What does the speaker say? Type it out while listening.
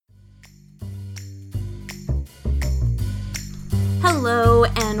Hello,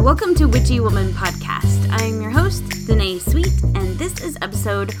 and welcome to Witchy Woman Podcast. I'm your host, Danae Sweet, and this is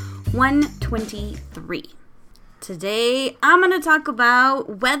episode 123. Today, I'm going to talk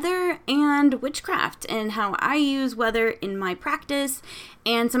about weather and witchcraft and how I use weather in my practice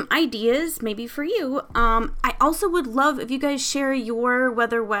and some ideas maybe for you. I also would love if you guys share your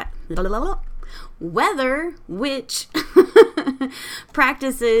weather witch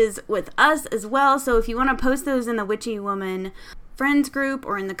practices with us as well. So if you want to post those in the Witchy Woman friends group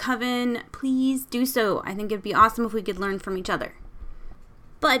or in the coven, please do so. I think it'd be awesome if we could learn from each other.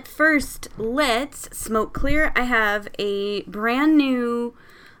 But first, let's smoke clear. I have a brand new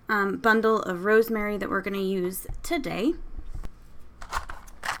bundle of rosemary that we're going to use today.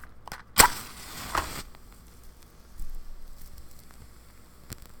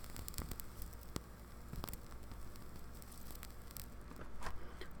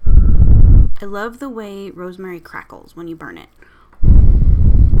 I love the way rosemary crackles when you burn it.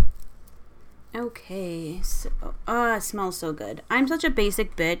 Okay, so, it smells so good. I'm such a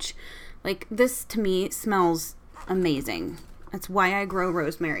basic bitch. Like, this to me smells amazing. That's why I grow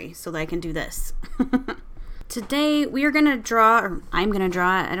rosemary, so that I can do this. Today, we are gonna draw, or I'm gonna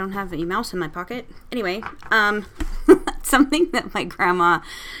draw, I don't have a mouse in my pocket. Anyway, something that my grandma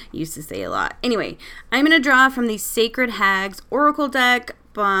used to say a lot. Anyway, I'm gonna draw from the Sacred Hags Oracle deck.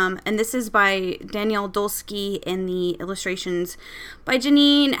 And this is by Danielle Dulski and the illustrations by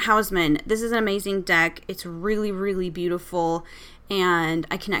Janine Hausman. This is an amazing deck. It's really, really beautiful, and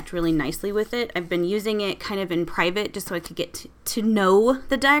I connect really nicely with it. I've been using it kind of in private just so I could get to know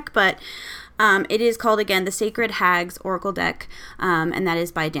the deck, but it is called, again, the Sacred Hags Oracle deck, and that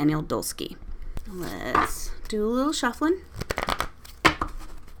is by Danielle Dulski. Let's do a little shuffling.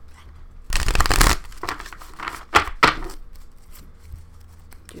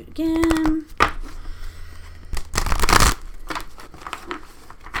 Do it again.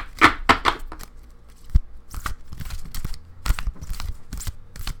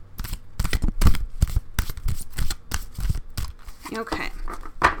 Okay.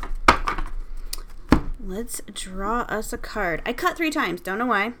 Let's draw us a card. I cut 3 times. Don't know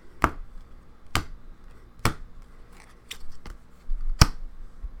why.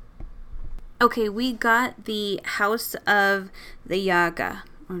 Okay, we got the House of the Yaga.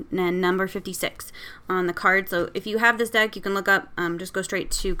 Number 56 on the card. So if you have this deck, you can look up, just go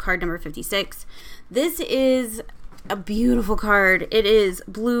straight to card number 56. This is a beautiful card. It is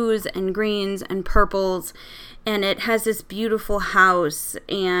blues and greens and purples, and it has this beautiful house,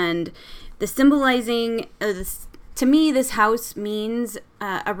 and the symbolizing to me, this house means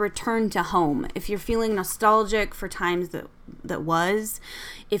a return to home. If you're feeling nostalgic for times that was,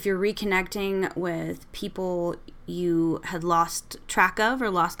 if you're reconnecting with people you had lost track of or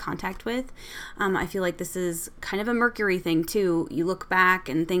lost contact with, I feel like this is kind of a Mercury thing too. You look back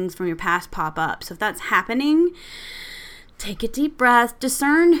and things from your past pop up. So if that's happening, take a deep breath,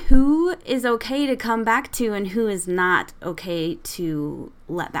 discern who is okay to come back to and who is not okay to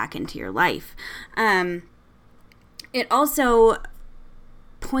let back into your life. It also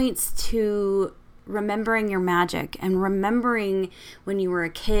points to remembering your magic and remembering when you were a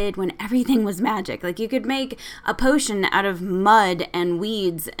kid when everything was magic. Like, you could make a potion out of mud and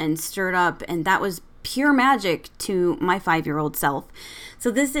weeds and stir it up, and that was pure magic to my 5-year-old self.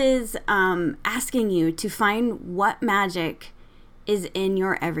 So this is asking you to find what magic is in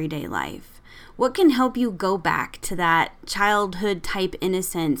your everyday life. What can help you go back to that childhood type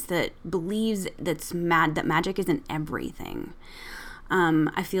innocence that believes that magic isn't everything?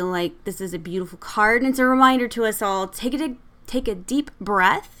 I feel like this is a beautiful card, and it's a reminder to us all. Take a deep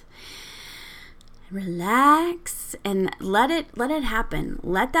breath, relax, and let it happen.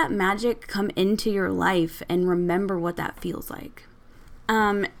 Let that magic come into your life, and remember what that feels like.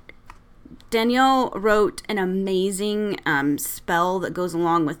 Danielle wrote an amazing spell that goes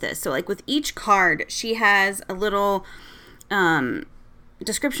along with this. So, like, with each card, she has a little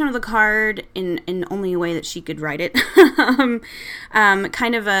description of the card in only a way that she could write it.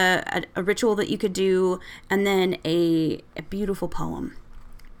 Kind of a ritual that you could do, and then a beautiful poem.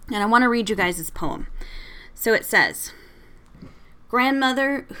 And I want to read you guys this poem. So it says,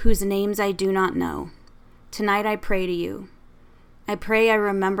 "Grandmother, whose names I do not know, tonight I pray to you. I pray I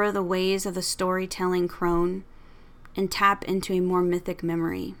remember the ways of the storytelling crone and tap into a more mythic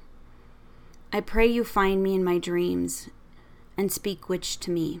memory. I pray you find me in my dreams and speak witch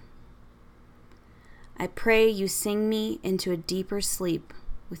to me. I pray you sing me into a deeper sleep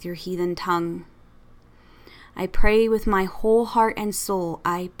with your heathen tongue. I pray with my whole heart and soul,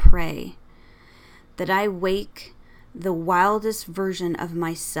 I pray that I wake the wildest version of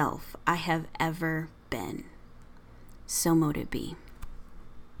myself I have ever been. so mote it be.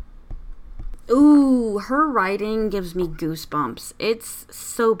 Ooh, her writing gives me goosebumps. It's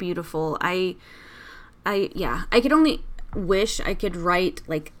so beautiful. I could only wish I could write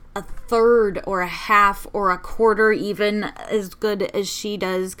like a third or a half or a quarter even as good as she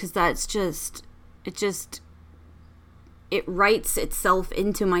does, because that's just, it writes itself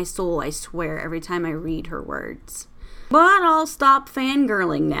into my soul, I swear, every time I read her words. But I'll stop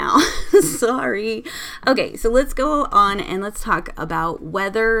fangirling now. Sorry. Okay, so let's go on and let's talk about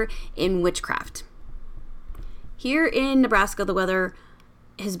weather in witchcraft. Here in Nebraska, the weather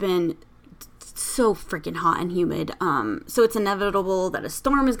has been so freaking hot and humid. So it's inevitable that a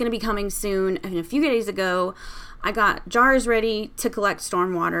storm is going to be coming soon. And a few days ago, I got jars ready to collect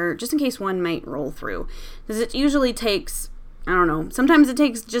stormwater just in case one might roll through. Because it usually takes, I don't know, sometimes it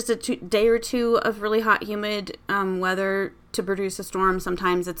takes just a day or two of really hot, humid weather to produce a storm.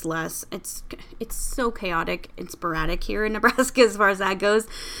 Sometimes it's less. It's so chaotic and sporadic here in Nebraska as far as that goes.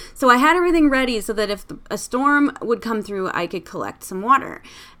 So I had everything ready so that if a storm would come through, I could collect some water.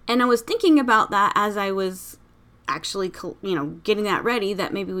 And I was thinking about that as I was actually, getting that ready,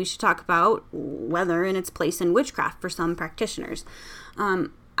 that maybe we should talk about weather and its place in witchcraft for some practitioners.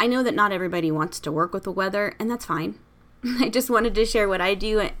 I know that not everybody wants to work with the weather, and that's fine. I just wanted to share what I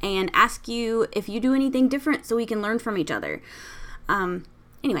do and ask you if you do anything different so we can learn from each other.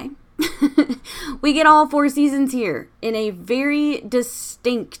 Anyway, we get all 4 seasons here in a very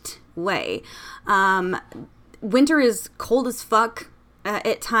distinct way. Winter is cold as fuck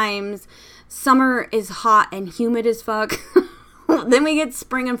at times. Summer is hot and humid as fuck. Then we get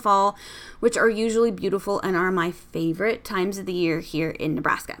spring and fall, which are usually beautiful and are my favorite times of the year here in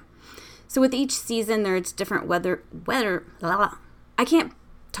Nebraska. So with each season, there's different weather. I can't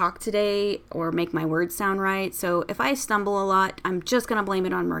talk today or make my words sound right. So if I stumble a lot, I'm just going to blame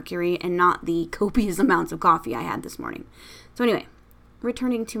it on Mercury and not the copious amounts of coffee I had this morning. So anyway,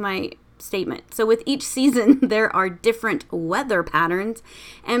 returning to my statement. So with each season, there are different weather patterns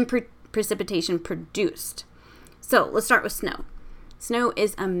and precipitation produced. So let's start with snow. Snow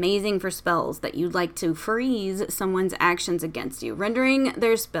is amazing for spells that you'd like to freeze someone's actions against you, rendering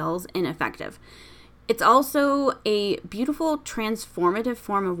their spells ineffective. It's also a beautiful transformative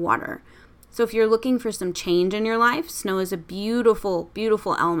form of water. So if you're looking for some change in your life, snow is a beautiful,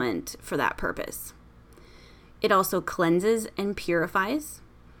 beautiful element for that purpose. It also cleanses and purifies.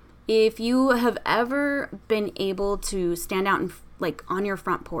 If you have ever been able to stand out on your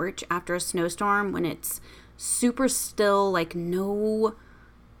front porch after a snowstorm when it's super still, like no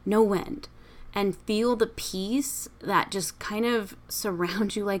wind, and feel the peace that just kind of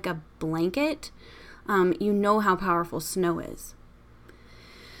surrounds you like a blanket, you know how powerful snow is.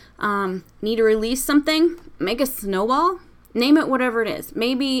 Need to release something? Make a snowball. Name it whatever it is.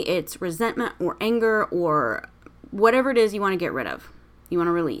 Maybe it's resentment or anger or whatever it is you want to get rid of. You want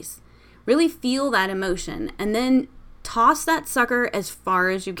to release. Really feel that emotion and then toss that sucker as far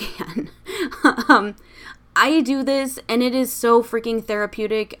as you can. I do this and it is so freaking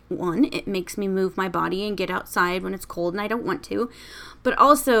therapeutic. One, it makes me move my body and get outside when it's cold and I don't want to. But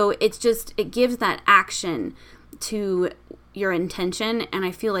also it gives that action to your intention, and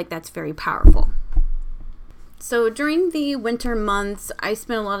I feel like that's very powerful. So during the winter months, I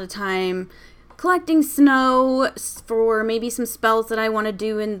spend a lot of time collecting snow for maybe some spells that I want to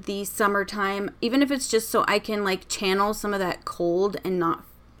do in the summertime, even if it's just so I can channel some of that cold and not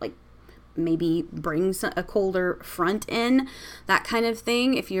maybe bring a colder front in, that kind of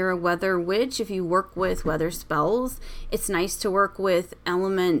thing. If you're a weather witch, if you work with weather spells, it's nice to work with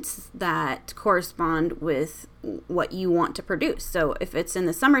elements that correspond with what you want to produce. So if it's in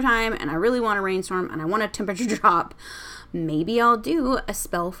the summertime and I really want a rainstorm and I want a temperature drop, maybe I'll do a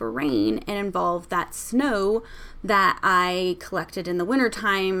spell for rain and involve that snow that I collected in the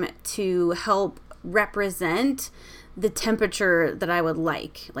wintertime to help represent the temperature that I would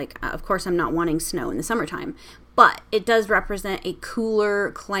like. Of course, I'm not wanting snow in the summertime, but it does represent a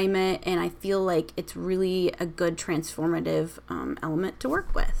cooler climate, and I feel like it's really a good transformative element to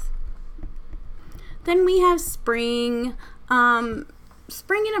work with. Then we have spring. Spring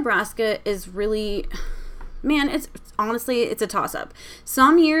in Nebraska is really, man, it's honestly a toss-up.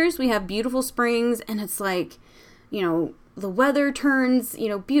 Some years we have beautiful springs, and it's the weather turns,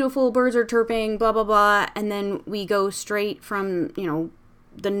 beautiful, birds are chirping, blah, blah, blah. And then we go straight from,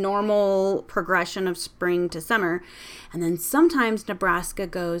 the normal progression of spring to summer. And then sometimes Nebraska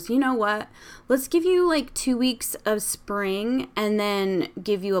goes, you know what, let's give you 2 weeks of spring and then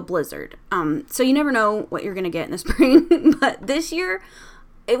give you a blizzard. So you never know what you're going to get in the spring. But this year,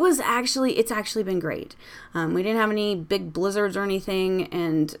 It's actually been great. We didn't have any big blizzards or anything,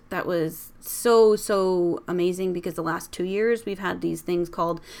 and that was so amazing because the last 2 years we've had these things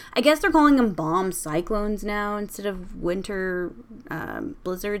called, I guess they're calling them bomb cyclones now instead of winter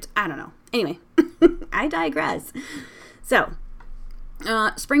blizzards. I don't know. Anyway, I digress. So,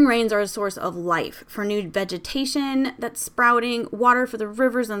 spring rains are a source of life for new vegetation that's sprouting, water for the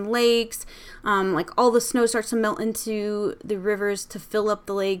rivers and lakes, like all the snow starts to melt into the rivers to fill up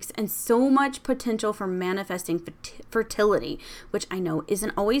the lakes, and so much potential for manifesting fertility, which I know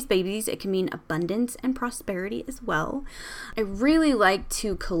isn't always babies. It can mean abundance and prosperity as well. I really like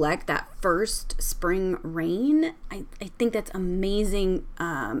to collect that first spring rain. I think that's amazing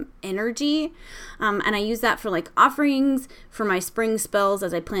energy, and I use that for like offerings for my spring spells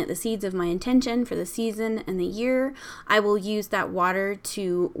as I plant the seeds of my intention for the season and the year. I will use that water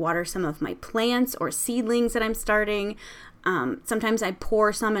to water some of my plants or seedlings that I'm starting. Sometimes I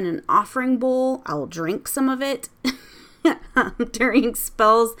pour some in an offering bowl. I'll drink some of it during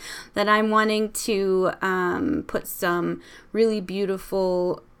spells that I'm wanting to put some really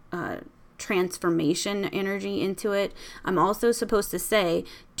beautiful transformation energy into it. I'm also supposed to say,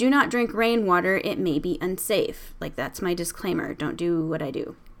 do not drink rainwater. It may be unsafe. Like, that's my disclaimer. Don't do what I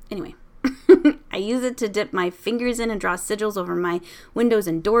do. Anyway, I use it to dip my fingers in and draw sigils over my windows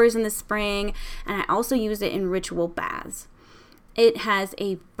and doors in the spring. And I also use it in ritual baths. It has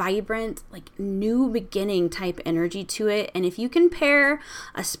a vibrant, like, new beginning type energy to it. And if you can pair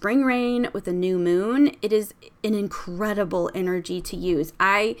a spring rain with a new moon, it is an incredible energy to use.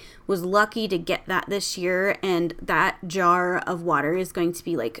 I was lucky to get that this year, and that jar of water is going to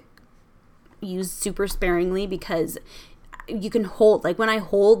be, like, used super sparingly because you can hold, like, when I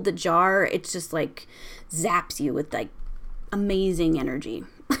hold the jar, it's just, like, zaps you with, like, amazing energy.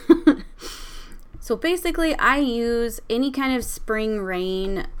 So basically, I use any kind of spring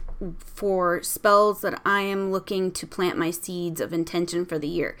rain for spells that I am looking to plant my seeds of intention for the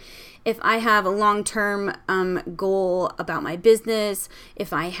year. If I have a long-term goal about my business,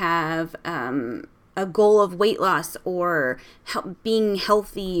 if I have a goal of weight loss or being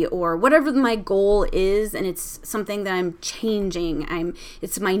healthy or whatever my goal is, and it's something that I'm changing,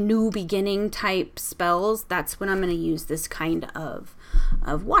 it's my new beginning type spells, that's when I'm going to use this kind of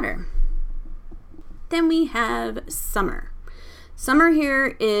water. Then we have summer. Summer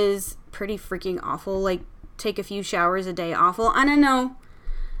here is pretty freaking awful. Like, take a few showers a day awful. I don't know.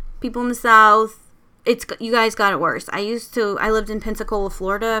 People in the South, you guys got it worse. I lived in Pensacola,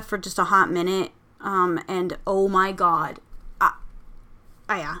 Florida for just a hot minute. And oh my God.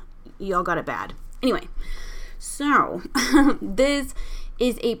 Yeah, y'all got it bad. Anyway, so this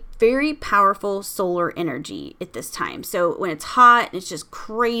is a very powerful solar energy at this time. So when it's hot, it's just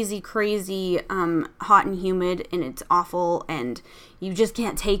crazy hot and humid, and it's awful, and you just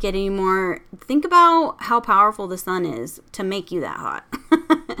can't take it anymore. Think about how powerful the sun is to make you that hot.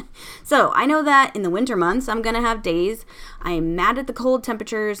 So I know that in the winter months, I'm going to have days I'm mad at the cold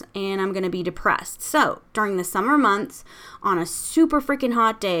temperatures and I'm going to be depressed. So during the summer months, on a super freaking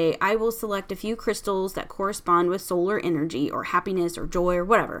hot day, I will select a few crystals that correspond with solar energy or happiness or joy or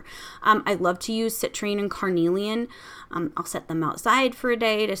whatever. I love to use citrine and carnelian. I'll set them outside for a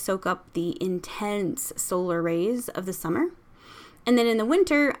day to soak up the intense solar rays of the summer. And then in the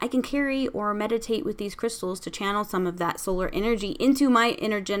winter, I can carry or meditate with these crystals to channel some of that solar energy into my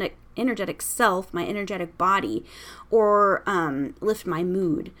energetic self, my energetic body, or lift my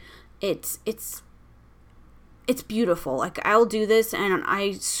mood. It's beautiful. Like, I'll do this and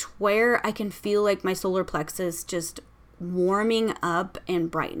I swear I can feel like my solar plexus just warming up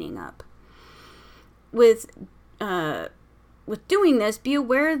and brightening up. With doing this, be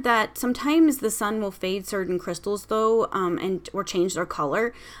aware that sometimes the sun will fade certain crystals though, or change their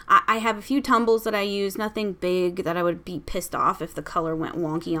color. I have a few tumbles that I use, nothing big that I would be pissed off if the color went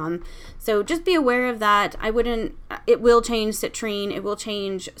wonky on. So just be aware of that. It will change citrine, it will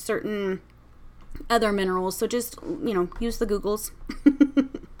change certain other minerals. So just, use the Googles.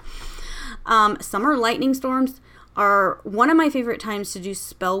 Summer lightning storms are one of my favorite times to do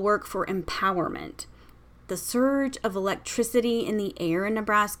spell work for empowerment. The surge of electricity in the air in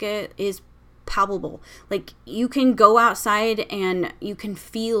Nebraska is palpable. Like, you can go outside and you can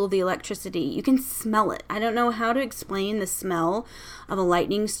feel the electricity. You can smell it. I don't know how to explain the smell of a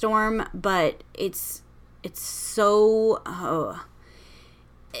lightning storm, but it's so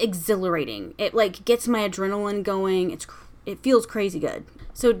exhilarating. It like gets my adrenaline going. It feels crazy good.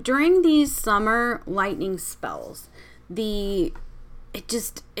 So during these summer lightning spells, it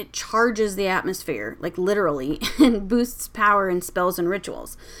charges the atmosphere, like literally, and boosts power in spells and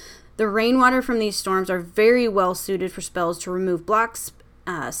rituals. The rainwater from these storms are very well suited for spells to remove blocks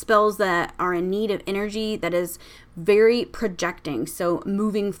spells that are in need of energy that is very projecting, so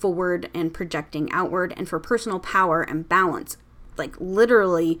moving forward and projecting outward, and for personal power and balance. Like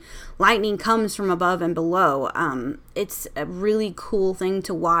literally, lightning comes from above and below. It's a really cool thing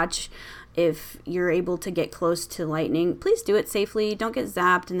to watch. If you're able to get close to lightning, please do it safely. Don't get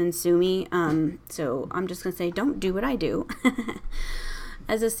zapped and then sue me. So I'm just gonna say, don't do what I do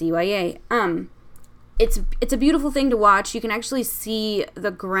as a CYA. It's a beautiful thing to watch. You can actually see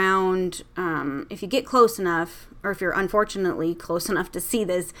the ground if you get close enough, or if you're unfortunately close enough to see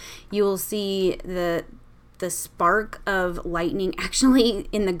this, you will see the spark of lightning actually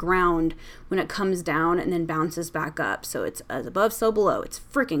in the ground when it comes down and then bounces back up. So it's as above, so below. It's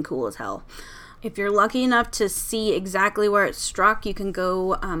freaking cool as hell. If you're lucky enough to see exactly where it struck, you can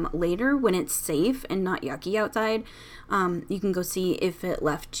go later when it's safe and not yucky outside. You can go see if it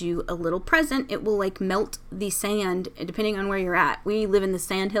left you a little present. It will like melt the sand depending on where you're at. We live in the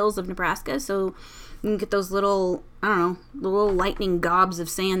sand hills of Nebraska, so you can get those little, I don't know, little lightning gobs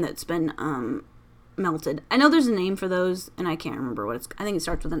of sand that's been melted. I know there's a name for those, and I can't remember what it's. I think it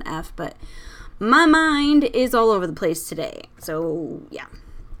starts with an F, but my mind is all over the place today. So yeah,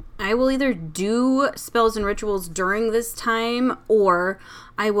 I will either do spells and rituals during this time, or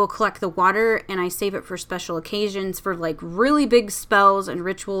I will collect the water and I save it for special occasions, for like really big spells and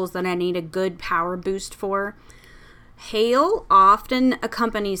rituals that I need a good power boost for. Hail often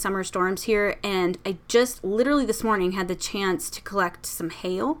accompanies summer storms here, and I just literally this morning had the chance to collect some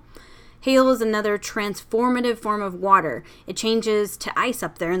hail. Hail is another transformative form of water. It changes to ice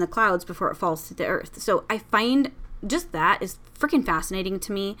up there in the clouds before it falls to the earth. So I find just that is freaking fascinating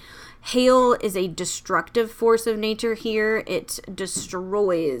to me. Hail is a destructive force of nature here. It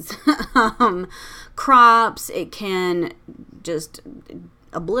destroys crops. It can just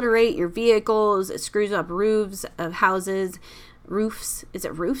obliterate your vehicles. It screws up roofs of houses. Roofs. Is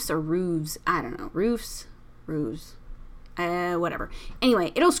it roofs or roofs? I don't know. Roofs. Whatever.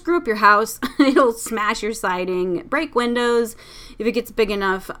 Anyway, it'll screw up your house. It'll smash your siding, break windows if it gets big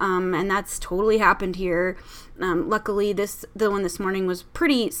enough. And that's totally happened here. Luckily, the one this morning was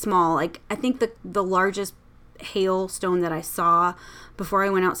pretty small. Like, I think the largest hailstone that I saw before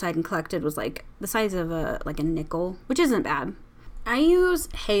I went outside and collected was like the size of a nickel, which isn't bad. I use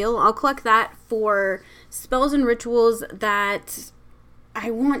hail. I'll collect that for spells and rituals that I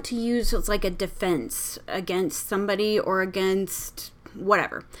want to use. It's like a defense against somebody or against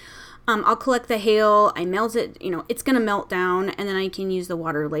whatever. I'll collect the hail. I melt it. It's going to melt down, and then I can use the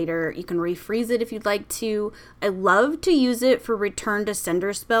water later. You can refreeze it if you'd like to. I love to use it for return to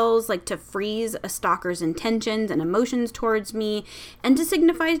sender spells, like to freeze a stalker's intentions and emotions towards me, and to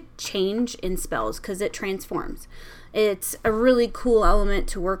signify change in spells because it transforms. It's a really cool element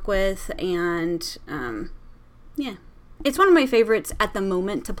to work with, and yeah. It's one of my favorites at the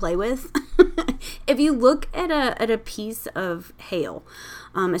moment to play with. If you look at a piece of hail,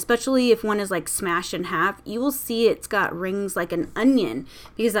 especially if one is like smashed in half, you will see it's got rings like an onion,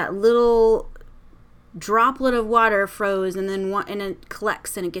 because that little droplet of water froze, and then and it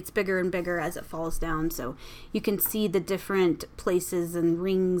collects and it gets bigger and bigger as it falls down. So you can see the different places and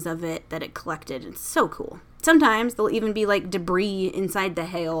rings of it that it collected. It's so cool. Sometimes there'll even be like debris inside the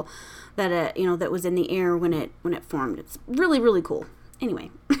hail that that was in the air when it formed. It's really, really cool.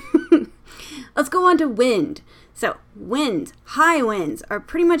 Anyway, let's go on to wind. So winds, high winds are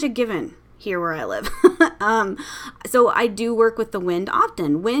pretty much a given here where I live. So I do work with the wind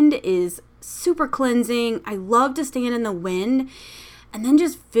often. Wind is super cleansing. I love to stand in the wind and then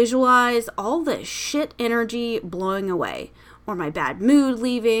just visualize all the shit energy blowing away, or my bad mood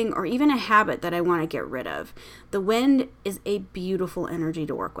leaving, or even a habit that I want to get rid of. The wind is a beautiful energy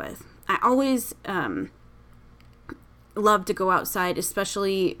to work with. I always love to go outside,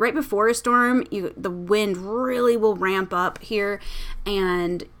 especially right before a storm. The wind really will ramp up here,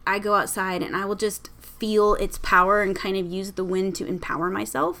 and I go outside and I will just feel its power and kind of use the wind to empower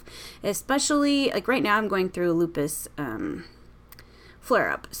myself. Especially like right now I'm going through a lupus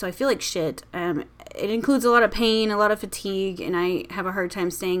flare-up, so I feel like shit. It includes a lot of pain, a lot of fatigue, and I have a hard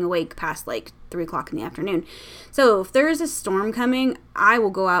time staying awake past like 3 o'clock in the afternoon. So if there is a storm coming, I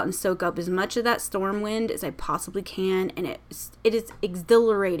will go out and soak up as much of that storm wind as I possibly can, and it is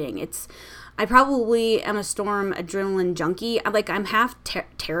exhilarating. I probably am a storm adrenaline junkie. I'm half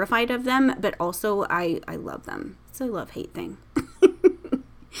terrified of them, but also I love them. It's a love-hate thing.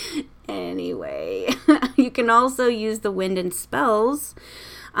 Anyway, you can also use the wind in spells.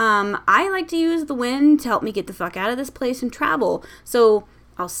 I like to use the wind to help me get the fuck out of this place and travel. So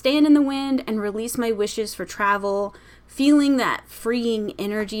I'll stand in the wind and release my wishes for travel, feeling that freeing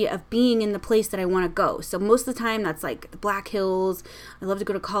energy of being in the place that I want to go. So most of the time that's like the Black Hills. I love to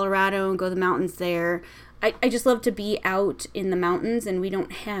go to Colorado and go to the mountains there. I just love to be out in the mountains, and we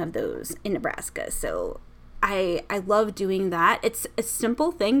don't have those in Nebraska. So I love doing that. It's a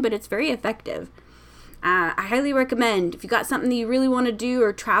simple thing, but it's very effective. I highly recommend, if you got something that you really want to do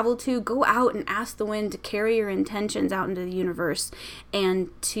or travel to, go out and ask the wind to carry your intentions out into the universe and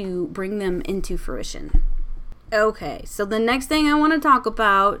to bring them into fruition. Okay, so the next thing I want to talk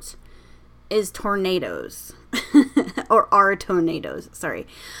about is tornadoes. Or are tornadoes, sorry.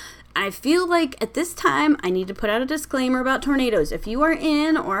 I feel like at this time I need to put out a disclaimer about tornadoes. If you are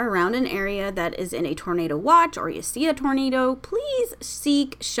in or around an area that is in a tornado watch, or you see a tornado, please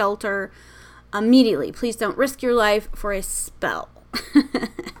seek shelter immediately. Please don't risk your life for a spell.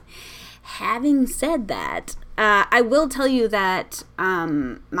 Having said that, I will tell you that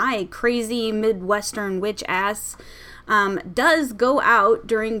my crazy Midwestern witch ass does go out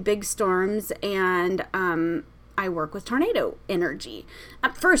during big storms, and I work with tornado energy.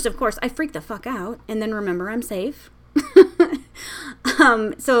 At first, of course, I freak the fuck out, and then remember I'm safe.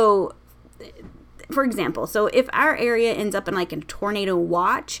 So, for example, so if our area ends up in like a tornado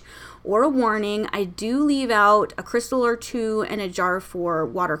watch or a warning, I do leave out a crystal or two and a jar for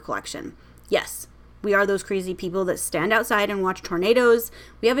water collection. Yes, we are those crazy people that stand outside and watch tornadoes.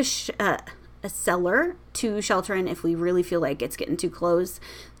 We have a cellar to shelter in if we really feel like it's getting too close.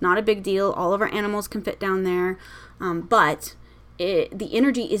 Not a big deal. All of our animals can fit down there. But the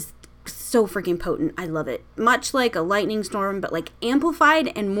energy is so freaking potent. I love it. Much like a lightning storm, but like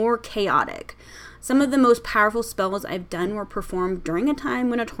amplified and more chaotic. Some of the most powerful spells I've done were performed during a time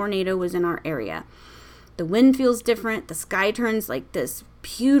when a tornado was in our area. The wind feels different. The sky turns like this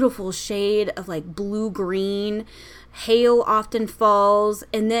beautiful shade of like blue-green. Hail often falls.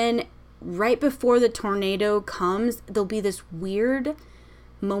 And then right before the tornado comes, there'll be this weird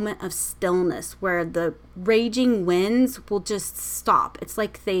moment of stillness where the raging winds will just stop. It's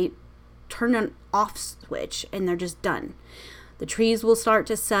like they turn an off switch and they're just done. The trees will start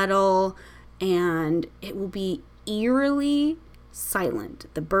to settle and it will be eerily silent.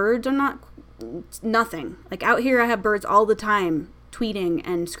 The birds are nothing. Like out here I have birds all the time tweeting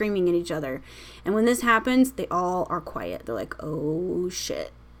and screaming at each other. And when this happens, they all are quiet. They're like, oh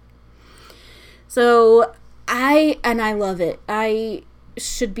shit. So I love it. I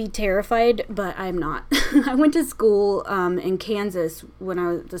should be terrified, but I'm not. I went to school in Kansas when I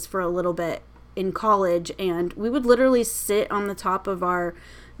was just for a little bit in college, and we would literally sit on the top of our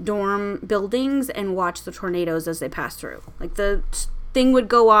dorm buildings and watch the tornadoes as they pass through. Like the thing would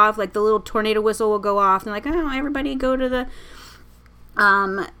go off, like the little tornado whistle would go off, and like, oh, everybody go to the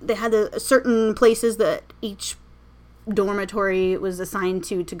they had certain places that each dormitory was assigned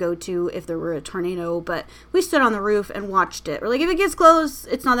to go to if there were a tornado, but we stood on the roof and watched it. We're like, if it gets close,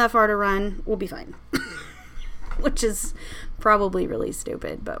 it's not that far to run, we'll be fine. Which is probably really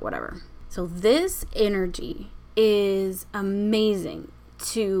stupid, but whatever. So this energy is amazing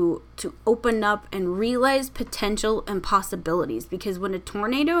to open up and realize potential and possibilities, because when a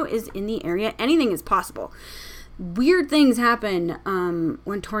tornado is in the area, anything is possible. Weird things happen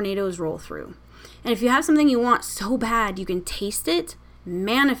when tornadoes roll through. And if you have something you want so bad, you can taste it,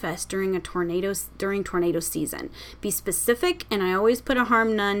 manifest during tornado season. Be specific, and I always put a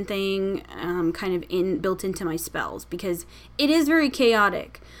harm none thing kind of built into my spells, because it is very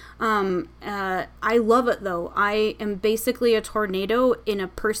chaotic. I love it though. I am basically a tornado in a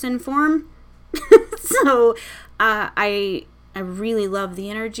person form. So I really love the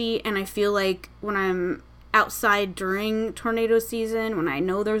energy, and I feel like when I'm outside during tornado season, when I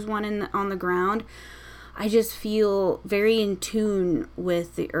know there's one on the ground, I just feel very in tune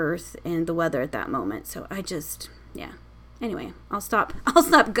with the earth and the weather at that moment. So yeah. Anyway, I'll stop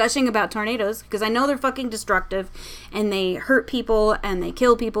gushing about tornadoes, because I know they're fucking destructive, and they hurt people, and they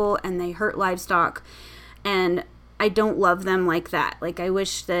kill people, and they hurt livestock, and I don't love them like that. Like, I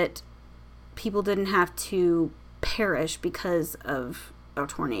wish that people didn't have to perish because of a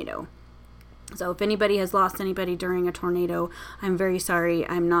tornado. So if anybody has lost anybody during a tornado, I'm very sorry.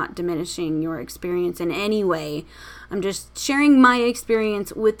 I'm not diminishing your experience in any way. I'm just sharing my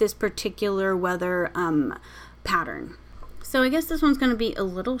experience with this particular weather pattern. So I guess this one's going to be a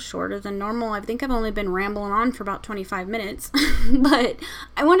little shorter than normal. I think I've only been rambling on for about 25 minutes. But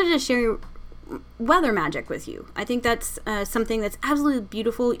I wanted to share weather magic with you. I think that's something that's absolutely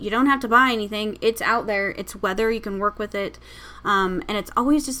beautiful. You don't have to buy anything. It's out there. It's weather. You can work with it. And it's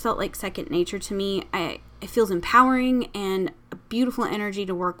always just felt like second nature to me. It feels empowering and a beautiful energy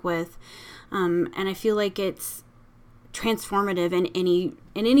to work with. And I feel like it's transformative in any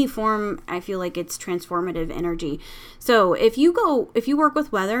in any form, I feel like it's transformative energy. So if you work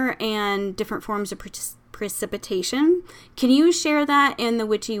with weather and different forms of precipitation, can you share that in the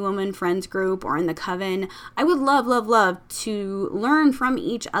Witchy Woman Friends group or in the Coven? I would love to learn from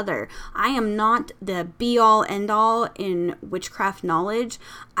each other. I am not the be all end all in witchcraft knowledge.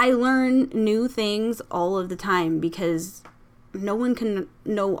 I learn new things all of the time because no one can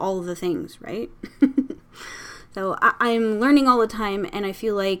know all of the things, right? So I'm learning all the time, and I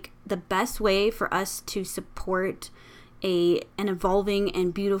feel like the best way for us to support an evolving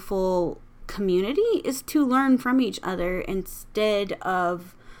and beautiful community is to learn from each other instead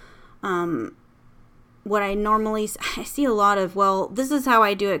of what I see a lot of, well, this is how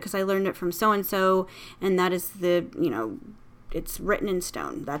I do it because I learned it from so-and-so, and that is it's written in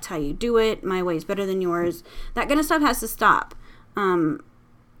stone. That's how you do it. My way is better than yours. That kind of stuff has to stop.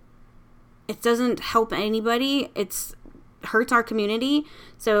 It doesn't help anybody. It hurts our community.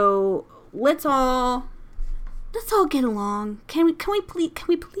 So let's all get along. Can we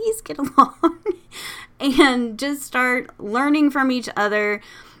please get along and just start learning from each other,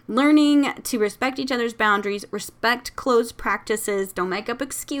 learning to respect each other's boundaries, respect closed practices. Don't make up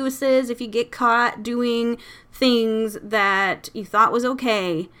excuses if you get caught doing things that you thought was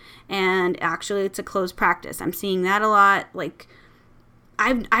okay and actually it's a closed practice. I'm seeing that a lot. Like,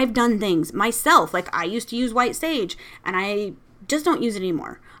 I've done things myself. Like, I used to use white sage and I just don't use it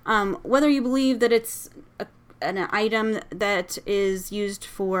anymore. Whether you believe that it's an item that is used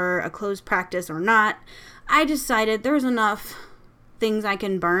for a closed practice or not, I decided there's enough things I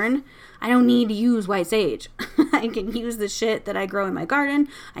can burn. I don't need to use white sage. I can use the shit that I grow in my garden.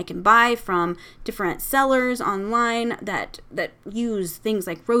 I can buy from different sellers online that use things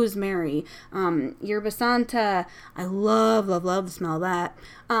like rosemary, yerba santa. I love the smell of that.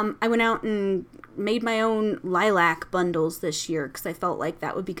 I went out and made my own lilac bundles this year because I felt like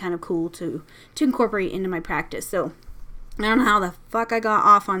that would be kind of cool to incorporate into my practice. So I don't know how the fuck I got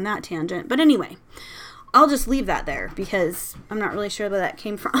off on that tangent, but anyway, I'll just leave that there because I'm not really sure where that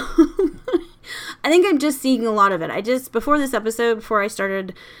came from. I think I'm just seeing a lot of it. Before this episode, before I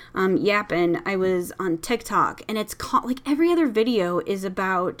started yapping, I was on TikTok, and it's like every other video is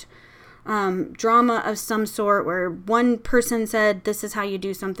about drama of some sort where one person said this is how you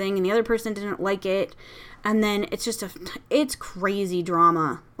do something and the other person didn't like it, and then it's crazy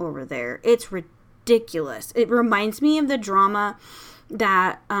drama over there. It's ridiculous. It reminds me of the drama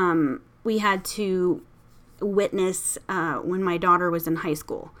that we had to witness when my daughter was in high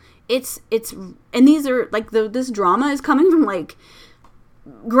school. And these are like this drama is coming from like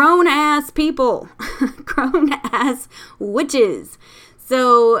grown ass people, grown ass witches.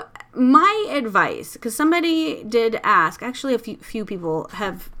 So my advice, because somebody did ask, actually a few people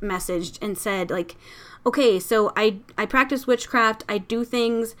have messaged and said like, okay, so I practice witchcraft. I do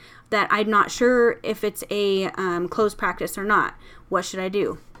things that I'm not sure if it's a closed practice or not. What should I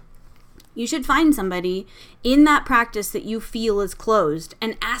do? You should find somebody in that practice that you feel is closed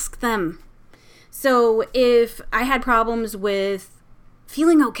and ask them. So if I had problems with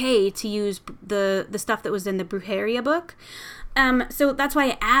feeling okay to use the stuff that was in the Brujeria book, so that's why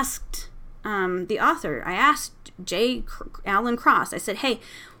I asked the author. I asked J. Alan Cross. I said, hey,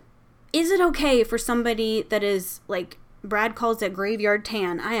 is it okay for somebody that is like Brad calls it graveyard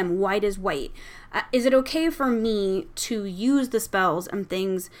tan? I am white as white. Is it okay for me to use the spells and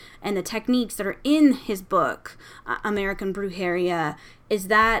things and the techniques that are in his book, American Brujeria? Is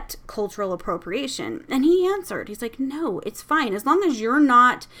that cultural appropriation? And he answered, he's like, no, it's fine. As long as you're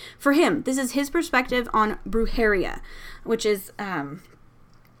not, for him, this is his perspective on Brujeria, which is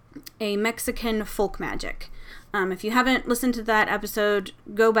a Mexican folk magic. If you haven't listened to that episode,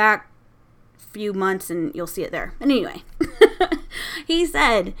 go back few months and you'll see it there. And anyway, he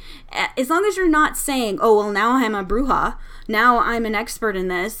said, as long as you're not saying, oh, well, now I'm a bruja, now I'm an expert in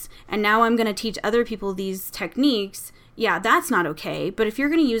this, and now I'm going to teach other people these techniques, yeah, that's not okay. But if you're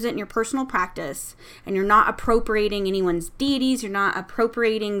going to use it in your personal practice and you're not appropriating anyone's deities, you're not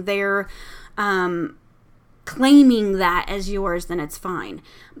appropriating their claiming that as yours, then it's fine.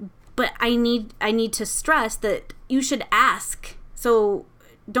 But I need to stress that you should ask. So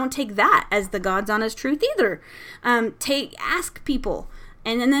don't take that as the God's honest truth either. Ask people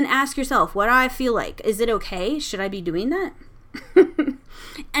and then ask yourself, what do I feel like? Is it okay? Should I be doing that?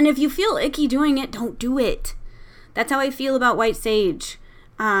 And if you feel icky doing it, don't do it. That's how I feel about white sage.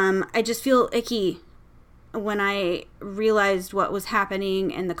 I just feel icky when I realized what was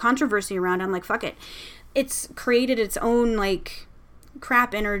happening and the controversy around it. I'm like, fuck it. It's created its own like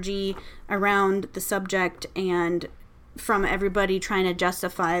crap energy around the subject, and from everybody trying to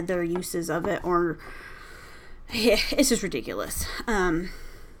justify their uses of it or It's just ridiculous.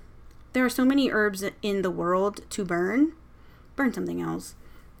 There are so many herbs in the world to burn. Burn something else.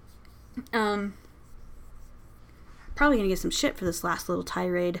 Probably gonna get some shit for this last little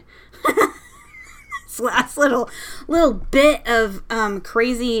tirade. This last little bit of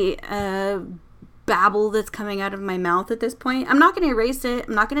crazy babble that's coming out of my mouth at this point. I'm not gonna erase it.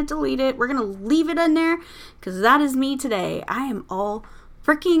 I'm not gonna delete it. We're gonna leave it in there because that is me today. I am all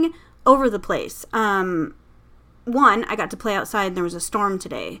freaking over the place. One, I got to play outside and there was a storm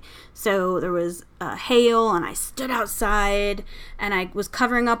today. So there was hail and I stood outside and I was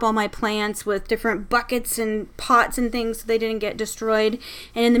covering up all my plants with different buckets and pots and things so they didn't get destroyed.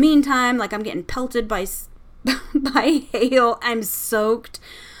 And in the meantime, like, I'm getting pelted by hail. I'm soaked.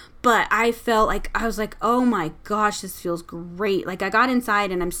 But I felt like, I was like, oh my gosh, this feels great. Like, I got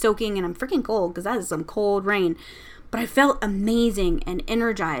inside and I'm soaking and I'm freaking cold because that is some cold rain. But I felt amazing and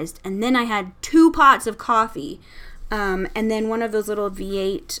energized. And then I had 2 pots of coffee. And then one of those little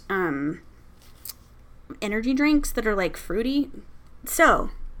V8 energy drinks that are like fruity.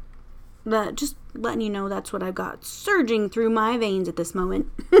 So, just letting you know that's what I've got surging through my veins at this moment.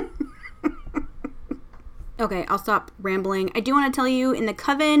 Okay, I'll stop rambling. I do want to tell you, in the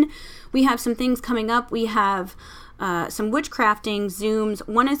Coven, we have some things coming up. We have some witchcrafting Zooms.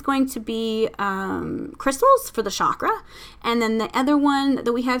 One is going to be crystals for the chakra. And then the other one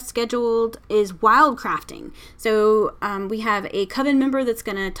that we have scheduled is wildcrafting. So we have a Coven member that's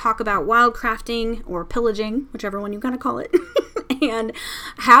going to talk about wildcrafting or pillaging, whichever one you kind of call it. And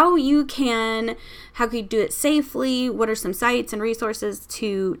how you do it safely. What are some sites and resources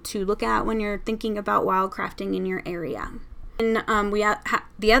to look at when you're thinking about wildcrafting in your area. And we have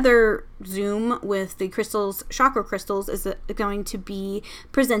the other Zoom with the crystals, chakra crystals, is going to be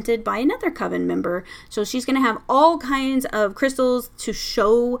presented by another Coven member. So she's going to have all kinds of crystals to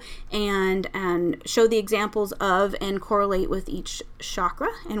show and show the examples of and correlate with each chakra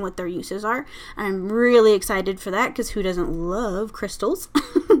and what their uses are. And I'm really excited for that because who doesn't love crystals?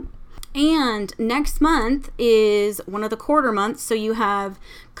 And next month is one of the quarter months, so you have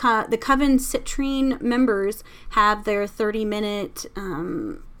the Coven Citrine members have their 30-minute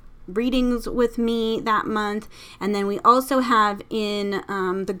readings with me that month, and then we also have in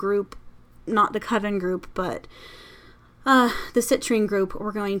the group, not the Coven group, but the Citrine group,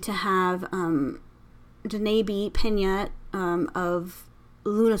 we're going to have Danae B. Pena of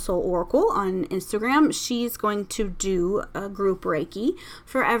Lunasoul Oracle on Instagram. She's going to do a group Reiki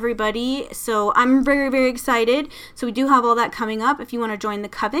for everybody. So I'm very, very excited. So we do have all that coming up. If you want to join the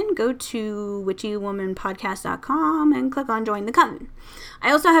Coven, go to witchywomanpodcast.com and click on Join the Coven.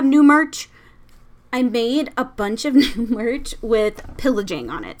 I also have new merch. I made a bunch of new merch with pillaging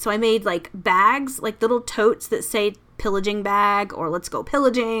on it. So I made like bags, like little totes that say pillaging bag or let's go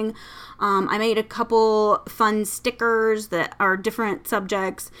pillaging. I made a couple fun stickers that are different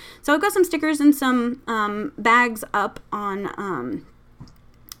subjects. So I've got some stickers and some bags up on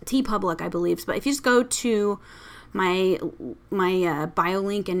TeePublic, I believe. But if you just go to my bio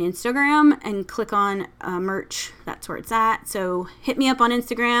link in Instagram and click on merch, that's where it's at. So hit me up on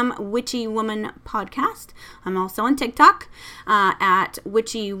Instagram, Witchy Woman Podcast. I'm also on TikTok at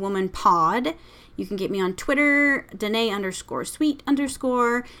Witchy Woman Pod. You can get me on Twitter, Danae_sweet_.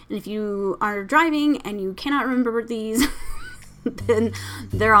 And if you are driving and you cannot remember these, then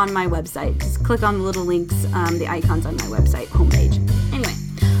they're on my website. Just click on the little links, the icons on my website homepage. Anyway,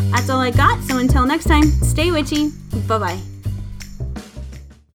 that's all I got. So until next time, stay witchy. Bye-bye.